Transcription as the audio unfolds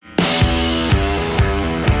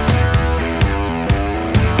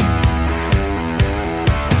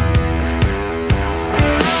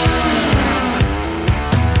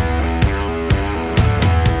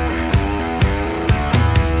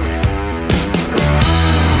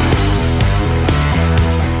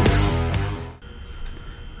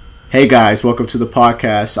Hey guys, welcome to the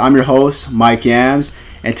podcast. I'm your host, Mike Yams,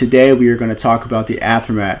 and today we are going to talk about the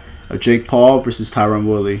aftermath of Jake Paul versus Tyron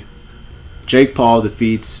Woodley. Jake Paul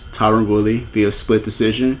defeats Tyron Woodley via split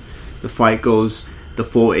decision. The fight goes the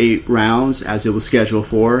full 8 rounds as it was scheduled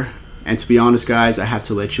for. And to be honest, guys, I have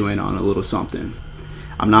to let you in on a little something.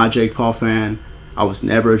 I'm not a Jake Paul fan. I was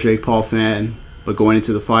never a Jake Paul fan, but going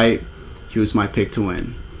into the fight, he was my pick to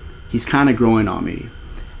win. He's kind of growing on me.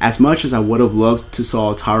 As much as I would have loved to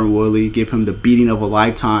saw Tyron Woodley give him the beating of a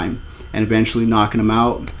lifetime and eventually knocking him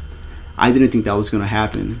out, I didn't think that was going to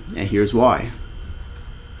happen, and here's why.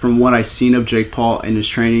 From what I've seen of Jake Paul in his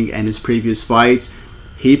training and his previous fights,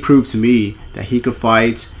 he proved to me that he could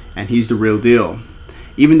fight and he's the real deal.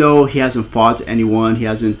 Even though he hasn't fought anyone, he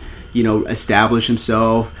hasn't, established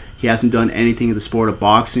himself, he hasn't done anything in the sport of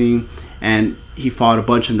boxing, and he fought a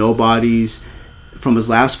bunch of nobodies. From his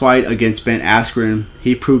last fight against Ben Askren,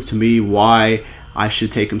 he proved to me why I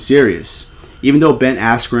should take him serious. Even though Ben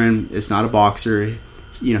Askren is not a boxer,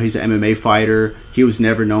 he's an MMA fighter. He was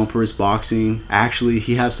never known for his boxing. Actually,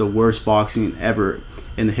 he has the worst boxing ever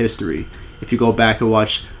in the history. If you go back and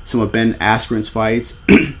watch some of Ben Askren's fights,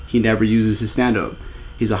 he never uses his stand-up.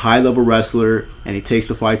 He's a high-level wrestler, and he takes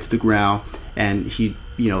the fight to the ground, and he,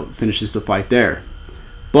 finishes the fight there.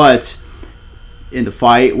 But in the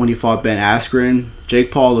fight, when he fought Ben Askren,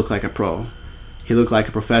 Jake Paul looked like a pro. He looked like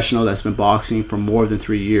a professional that's been boxing for more than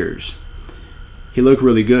 3 years. He looked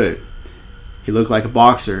really good. He looked like a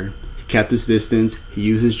boxer. He kept his distance, he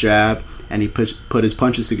used his jab, and he put his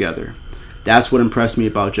punches together. That's what impressed me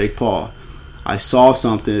about Jake Paul. I saw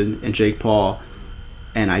something in Jake Paul,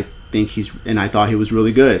 and I thought he was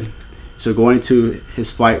really good. So going to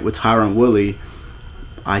his fight with Tyron Woodley,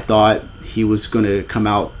 I thought he was going to come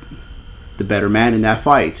out the better man in that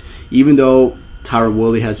fight. Even though Tyron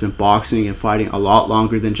Woodley has been boxing and fighting a lot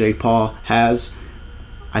longer than Jake Paul has,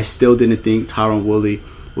 I still didn't think Tyron Woodley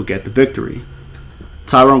would get the victory.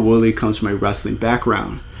 Tyron Woodley comes from a wrestling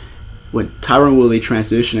background. When Tyron Woodley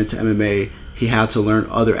transitioned into MMA, he had to learn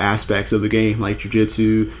other aspects of the game like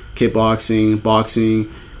jiu-jitsu, kickboxing,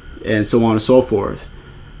 boxing, and so on and so forth.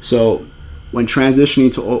 So when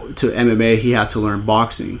transitioning to MMA, he had to learn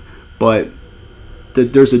boxing. But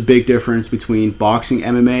there's a big difference between boxing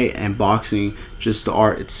MMA and boxing just the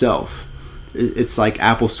art itself. It's like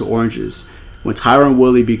apples to oranges. When Tyron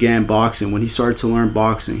Woodley began boxing, when he started to learn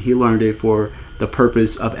boxing, he learned it for the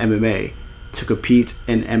purpose of MMA, to compete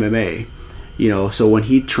in MMA. So when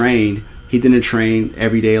he trained, he didn't train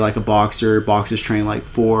every day like a boxer. Boxers train like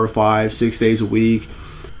 4, 5, 6 days a week.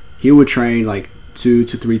 He would train like 2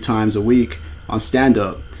 to 3 times a week on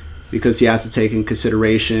stand-up, because he has to take in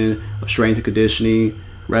consideration of strength and conditioning,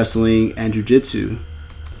 wrestling, and jiu-jitsu.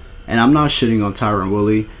 And I'm not shitting on Tyron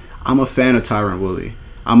Woodley. I'm a fan of Tyron Woodley.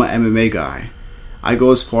 I'm an MMA guy. I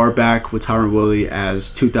go as far back with Tyron Woodley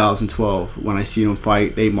as 2012 when I seen him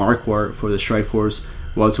fight Nate Marquardt for the Strikeforce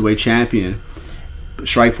welterweight champion.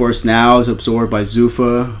 Strikeforce now is absorbed by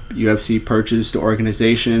Zuffa. UFC purchased the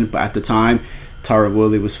organization, but at the time, Tyron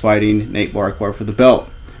Woodley was fighting Nate Marquardt for the belt.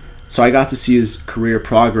 So I got to see his career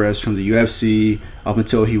progress from the UFC up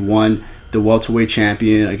until he won the welterweight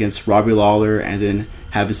champion against Robbie Lawler, and then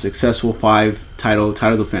have a successful 5 title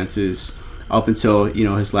defenses up until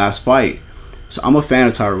his last fight. So I'm a fan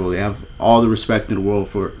of Tyron Woodley. I have all the respect in the world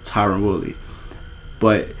for Tyron Woodley.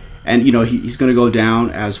 He's going to go down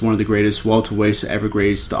as one of the greatest welterweights to ever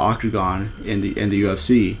grace the octagon in the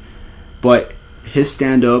UFC. But his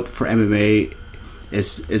stand up for MMA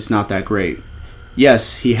is not that great.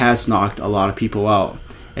 Yes, he has knocked a lot of people out.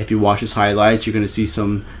 If you watch his highlights, you're going to see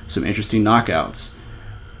some interesting knockouts.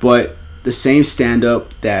 But the same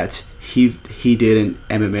stand-up that he did in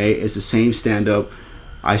MMA is the same stand-up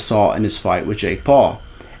I saw in his fight with Jake Paul.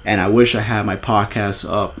 And I wish I had my podcast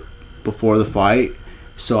up before the fight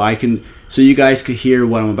so you guys could hear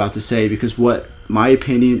what I'm about to say, because what my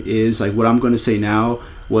opinion is, like what I'm going to say now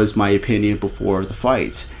was my opinion before the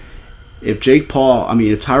fight. If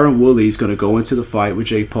Tyron Woodley is going to go into the fight with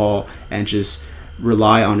Jake Paul and just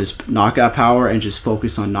rely on his knockout power and just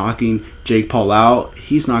focus on knocking Jake Paul out,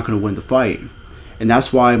 he's not going to win the fight. And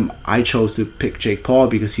that's why I chose to pick Jake Paul,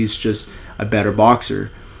 because he's just a better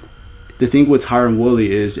boxer. The thing with Tyron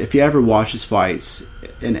Woodley is, if you ever watch his fights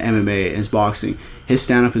in MMA and his boxing, his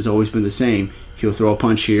stand-up has always been the same. He'll throw a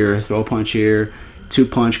punch here,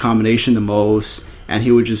 2-punch combination the most, and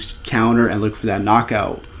he would just counter and look for that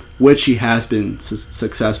knockout, which he has been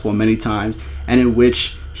successful many times, and in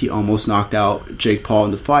which he almost knocked out Jake Paul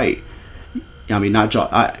in the fight.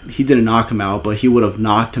 He didn't knock him out, but he would have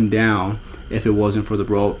knocked him down if it wasn't for the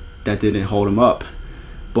rope that didn't hold him up.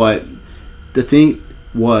 But the thing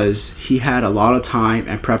was he had a lot of time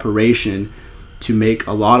and preparation to make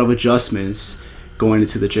a lot of adjustments going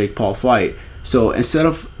into the Jake Paul fight. So instead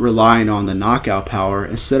of relying on the knockout power,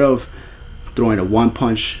 instead of throwing a one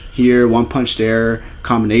punch here, one punch there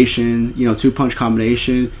combination, two punch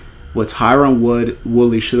combination, what Tyron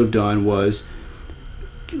Woodley should have done was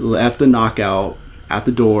left the knockout at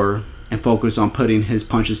the door and focus on putting his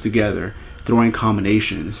punches together, throwing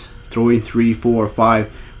combinations, throwing 3, 4,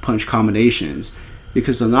 5 punch combinations,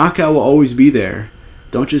 because the knockout will always be there.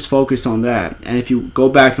 Don't just focus on that. And if you go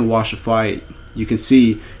back and watch the fight, you can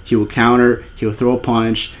see he will counter, he will throw a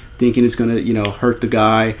punch, thinking it's going to, hurt the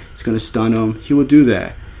guy, it's going to stun him. He will do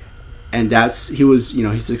that. And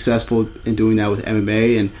he's successful in doing that with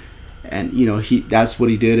MMA, and that's what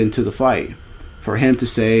he did into the fight. For him to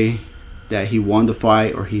say that he won the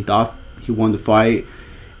fight, or he thought he won the fight,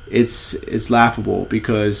 it's laughable,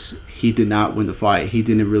 because he did not win the fight. He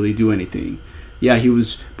didn't really do anything. Yeah, he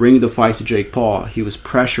was bringing the fight to Jake Paul. He was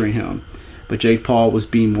pressuring him, but Jake Paul was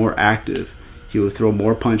being more active. He would throw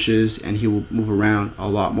more punches, and he would move around a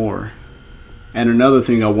lot more. And another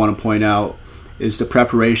thing I want to point out is the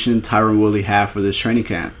preparation Tyron Woodley had for this training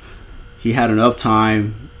camp. He had enough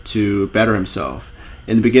time to better himself.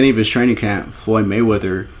 In the beginning of his training camp, Floyd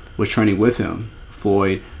Mayweather was training with him.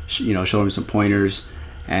 Floyd, showed him some pointers,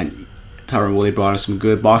 and Tyron Woodley brought in some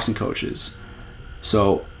good boxing coaches.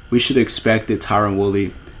 So we should have expected Tyron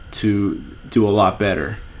Woodley to do a lot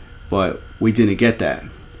better, but we didn't get that.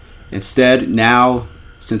 Instead, now,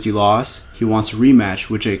 since he lost, he wants a rematch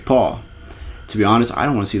with Jake Paul. To be honest, I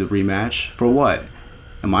don't want to see the rematch. For what?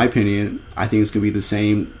 In my opinion, I think it's going to be the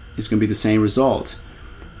same. It's going to be the same result.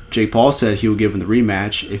 Jake Paul said he will give him the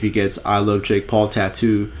rematch if he gets "I Love Jake Paul"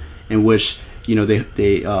 tattoo, in which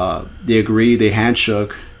they agreed, they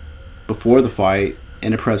handshook before the fight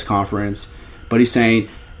in a press conference. But he's saying,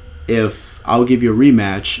 if I'll give you a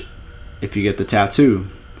rematch if you get the tattoo.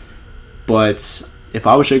 But if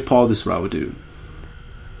I was Jake Paul, this is what I would do.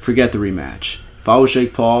 Forget the rematch. If I was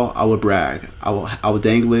Jake Paul, I would brag. I would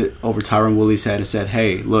dangle it over Tyron Woodley's head and said,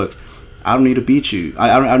 "Hey, look, I don't need to beat you.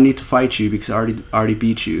 I don't need to fight you, because I already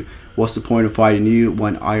beat you. What's the point of fighting you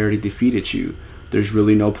when I already defeated you? There's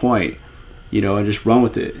really no point." And just run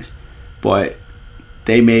with it. But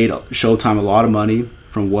they made Showtime a lot of money,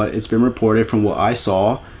 from what it's been reported, from what I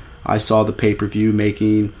saw. I saw the pay-per-view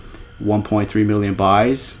making 1.3 million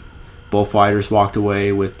buys. Both fighters walked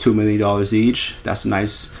away with $2 million each. That's a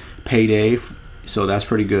nice payday, so that's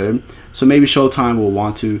pretty good. So maybe Showtime will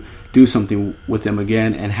want to do something with them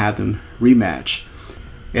again and have them rematch.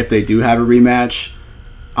 If they do have a rematch,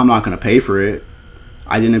 I'm not going to pay for it.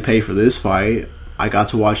 I didn't pay for this fight. I got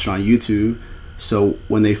to watch it on YouTube. So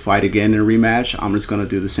when they fight again in a rematch, I'm just going to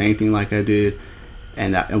do the same thing like I did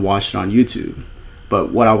and watch it on YouTube.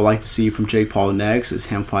 But what I would like to see from Jake Paul next is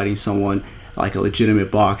him fighting someone like a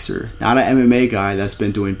legitimate boxer, not an MMA guy that's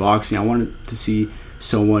been doing boxing. I wanted to see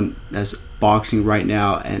someone that's boxing right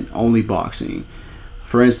now and only boxing.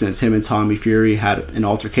 For instance, him and Tommy Fury had an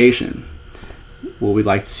altercation. Would we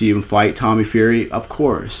like to see him fight Tommy Fury? Of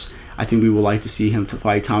course. I think we would like to see him to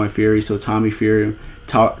fight Tommy Fury, so Tommy Fury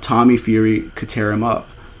could tear him up.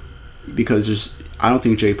 Because I don't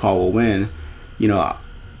think Jake Paul will win.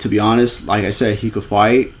 To be honest, like I said, he could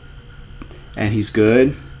fight, and he's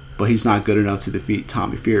good, but he's not good enough to defeat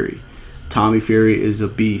Tommy Fury. Tommy Fury is a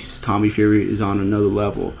beast. Tommy Fury is on another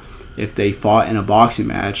level. If they fought in a boxing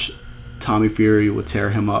match, Tommy Fury would tear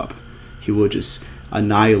him up. He would just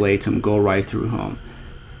annihilate him, go right through him.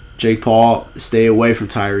 Jake Paul, stay away from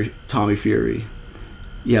Tommy Fury.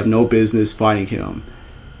 You have no business fighting him.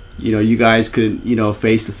 You guys could,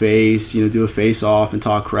 face to face, do a face off and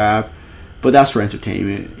talk crap, but that's for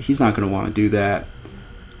entertainment. He's not going to want to do that.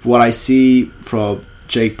 What I see from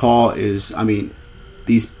Jake Paul is, in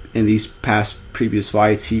these previous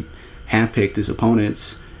fights, he handpicked his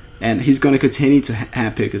opponents, and he's going to continue to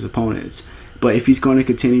handpick his opponents. But if he's going to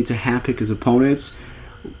continue to handpick his opponents,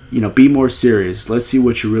 be more serious. Let's see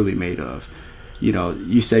what you're really made of.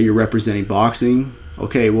 You say you're representing boxing.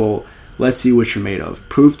 Okay, well, let's see what you're made of.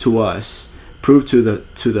 Prove to us, prove to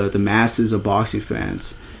the masses of boxing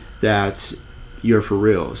fans that you're for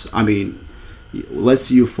reals. Let's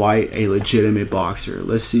see you fight a legitimate boxer.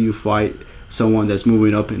 Let's see you fight someone that's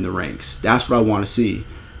moving up in the ranks. That's what I want to see.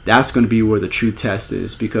 That's going to be where the true test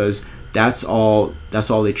is, because that's all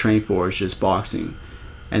they train for is just boxing,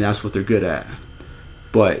 and that's what they're good at.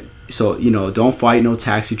 But so don't fight no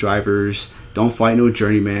taxi drivers. Don't fight no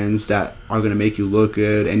journeymans that are going to make you look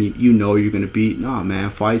good and you're going to beat. Nah, man,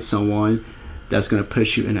 fight someone that's going to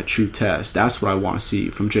put you in a true test. That's what I want to see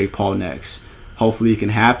from Jake Paul next. Hopefully it can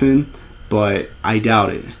happen, but I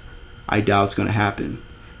doubt it. I doubt it's going to happen.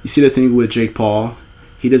 You see the thing with Jake Paul,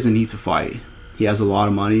 he doesn't need to fight. He has a lot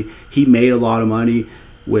of money. He made a lot of money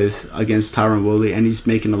against Tyron Woodley, and he's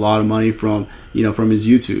making a lot of money from his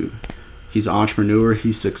YouTube. He's an entrepreneur.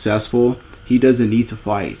 He's successful. He doesn't need to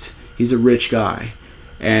fight. He's a rich guy.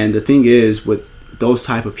 And the thing is, with those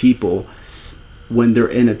type of people, when they're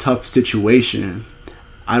in a tough situation,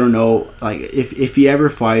 I don't know, like if he ever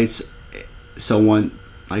fights someone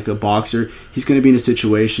like a boxer, he's going to be in a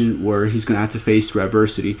situation where he's going to have to face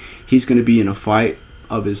adversity. He's going to be in a fight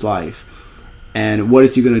of his life. And what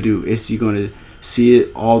is he going to do? Is he going to see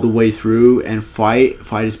it all the way through and fight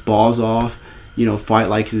his balls off, fight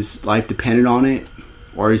like his life depended on it?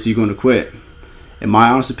 Or is he going to quit? In my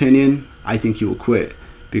honest opinion, I think he will quit.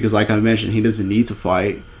 Because like I mentioned, he doesn't need to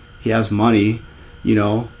fight. He has money,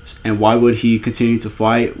 and why would he continue to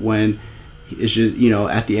fight when it's just,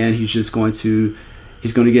 at the end he's going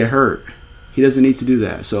to get hurt? He doesn't need to do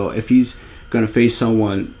that. So if he's going to face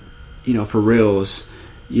someone, for reals,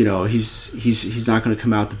 he's not going to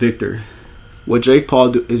come out the victor. What Jake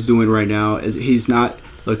Paul is doing right now is he's not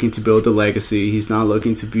looking to build a legacy. He's not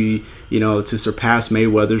looking to be, to surpass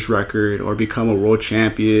Mayweather's record or become a world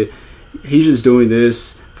champion. He's just doing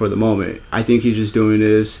this for the moment. I think he's just doing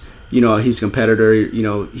this. He's a competitor.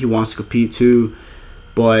 He wants to compete too.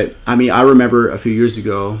 But, I remember a few years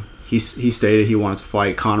ago, he stated he wanted to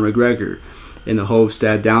fight Conor McGregor in the hopes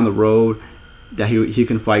that down the road that he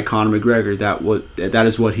can fight Conor McGregor. That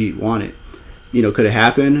is what he wanted. Could it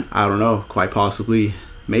happen? I don't know. Quite possibly.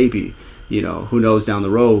 Maybe. Who knows down the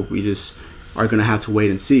road? We just are going to have to wait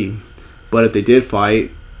and see. But if they did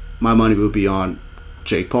fight, my money would be on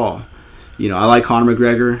Jake Paul. I like Conor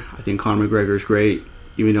McGregor. I think Conor McGregor is great.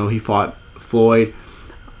 Even though he fought Floyd,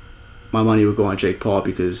 my money would go on Jake Paul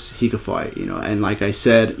because he could fight. And like I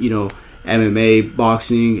said, MMA,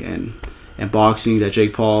 boxing, and boxing, that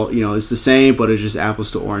Jake Paul, it's the same, but it's just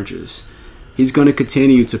apples to oranges. He's going to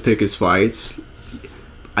continue to pick his fights.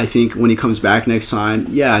 I think when he comes back next time,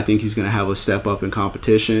 I think he's going to have a step up in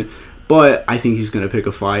competition. But I think he's going to pick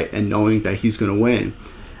a fight and knowing that he's going to win.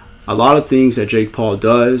 A lot of things that Jake Paul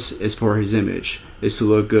does is for his image. It's to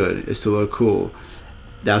look good. It's to look cool.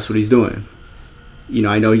 That's what he's doing.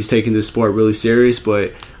 I know he's taking this sport really serious,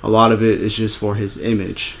 but a lot of it is just for his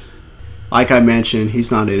image. Like I mentioned,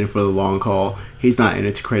 he's not in it for the long haul. He's not in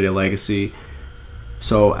it to create a legacy.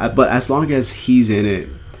 So, but as long as he's in it,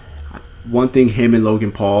 one thing him and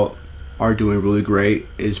Logan Paul are doing really great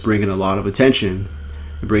is bringing a lot of attention,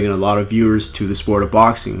 bringing a lot of viewers to the sport of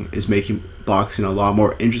boxing, is making boxing a lot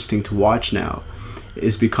more interesting to watch now.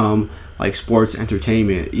 It's become like sports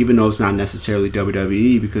entertainment, even though it's not necessarily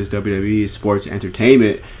WWE, because WWE is sports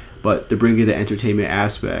entertainment, but they're bringing the entertainment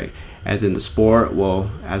aspect. And then the sport,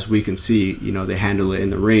 well, as we can see, they handle it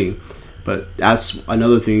in the ring. But that's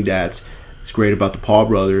another thing that's great about the Paul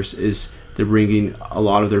brothers, is they're bringing a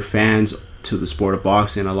lot of their fans to the sport of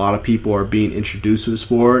boxing. A lot of people are being introduced to the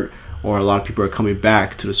sport, or a lot of people are coming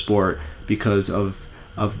back to the sport because of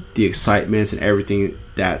the excitement and everything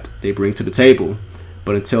that they bring to the table.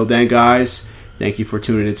 But until then, guys, thank you for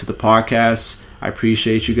tuning into the podcast. I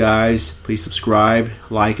appreciate you guys. Please subscribe,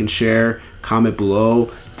 like, and share. Comment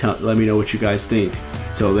below. Let me know what you guys think.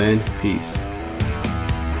 Until then, peace.